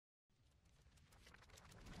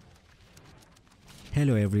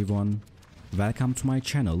Hello everyone, welcome to my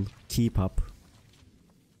channel, keep up.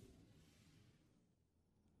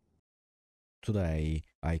 Today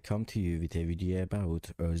I come to you with a video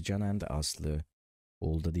about Özcan and Asli.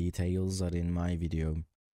 All the details are in my video.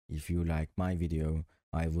 If you like my video,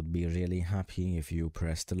 I would be really happy if you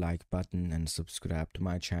press the like button and subscribe to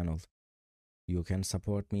my channel. You can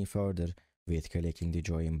support me further with clicking the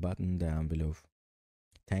join button down below.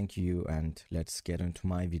 Thank you and let's get into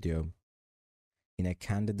my video. In a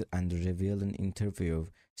candid and revealing interview,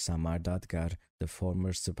 Samar Dadgar, the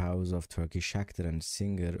former spouse of Turkish actor and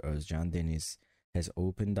singer Özcan Deni, has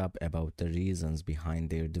opened up about the reasons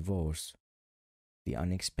behind their divorce. The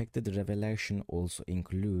unexpected revelation also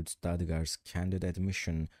includes Dadgar's candid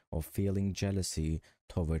admission of feeling jealousy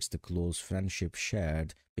towards the close friendship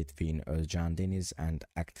shared between Özcan Deni and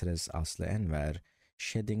actress Asli Enver,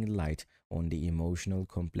 shedding light on the emotional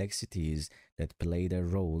complexities that played a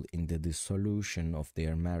role in the dissolution of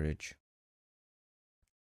their marriage.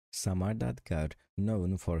 Samar Dadgar,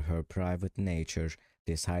 known for her private nature,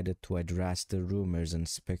 decided to address the rumors and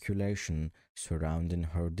speculation surrounding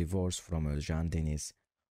her divorce from Özcan Deni,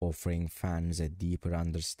 offering fans a deeper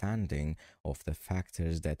understanding of the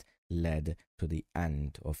factors that led to the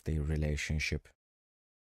end of their relationship.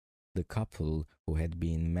 The couple, who had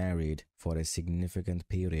been married for a significant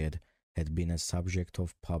period, had been a subject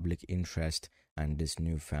of public interest, and this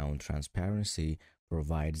newfound transparency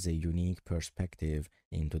provides a unique perspective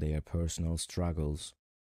into their personal struggles.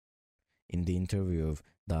 In the interview,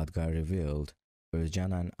 Dadgar revealed,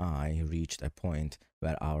 "Özcan and I reached a point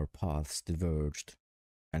where our paths diverged,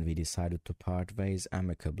 and we decided to part ways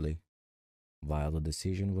amicably. While the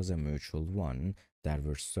decision was a mutual one, there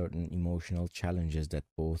were certain emotional challenges that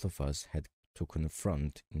both of us had to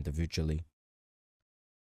confront individually."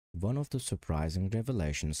 One of the surprising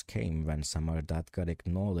revelations came when Samar Dadgar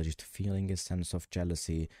acknowledged feeling a sense of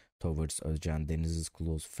jealousy towards Özcan Deni's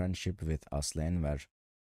close friendship with Asli Enver.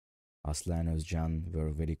 Asli and Özcan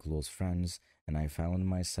were very close friends, and I found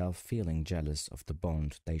myself feeling jealous of the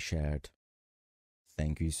bond they shared.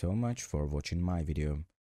 Thank you so much for watching my video.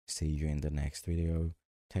 See you in the next video.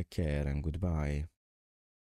 Take care and goodbye.